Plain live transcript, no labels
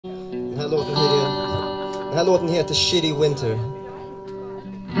Den här låten heter Shitty Winter.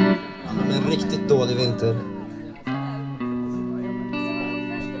 En riktigt dålig vinter.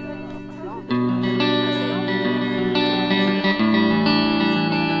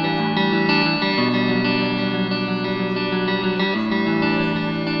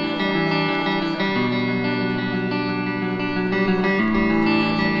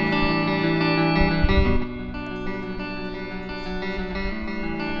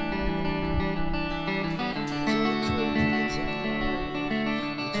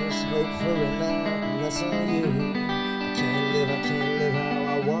 Hope for it now, and that's on you. I can't live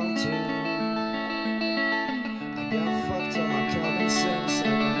how I want to. I got fucked on my common sense.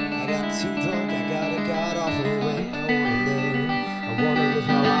 I got too drunk, I got off the way. I wanna live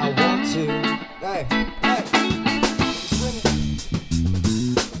how I want to. Hey,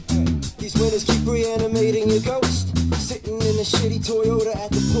 these winners keep reanimating your ghost. Sitting in a shitty Toyota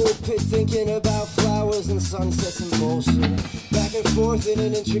at the pulpit, thinking about flowers and sunsets and bullshit. Back and forth in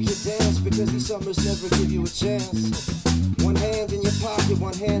an intricate dance, because these summers never give you a chance. One hand in your pocket,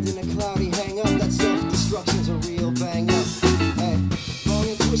 one hand in a cloudy hang up. That self-destruction's a real bang up. Hey, long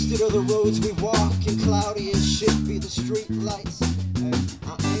and twisted are the roads we walk, and cloudy as shit be the street lights. Hey,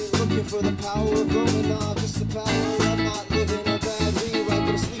 I ain't looking for the power of Roman, nah, just the power of not living a bad rewrite.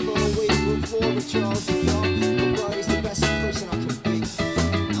 But asleep on the waiting room floor with Charles and Young. Nobody's the best person I can be.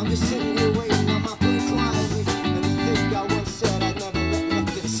 I'm just sitting here waiting on my plane quietly, and I think I once said I'd never let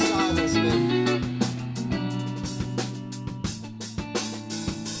nothing silence me.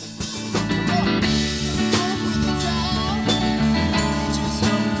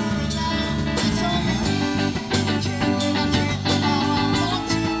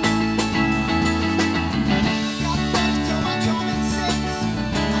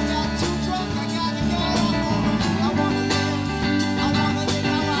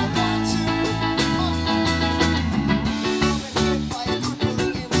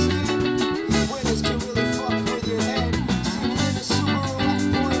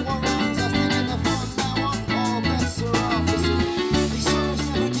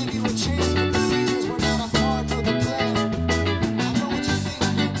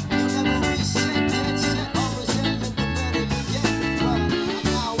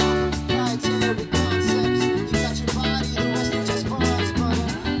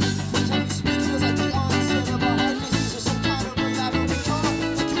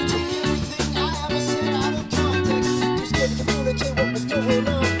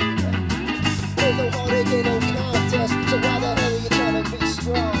 So why the hell are you trying to be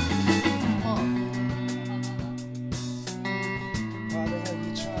strong? Why the hell are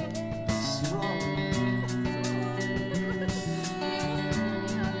you trying to be strong? Why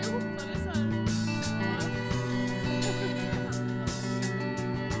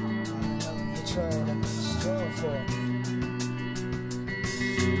the hell are you trying to be strong for?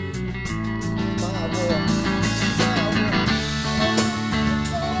 My war.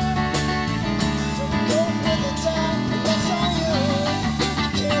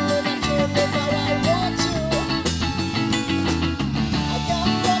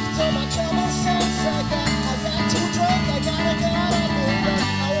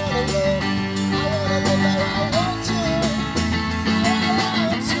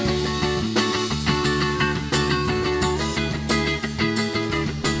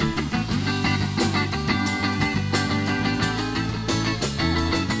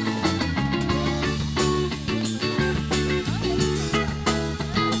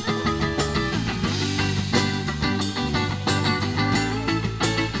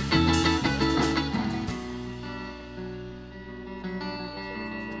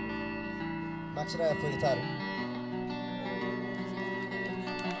 Max det här för gitarr.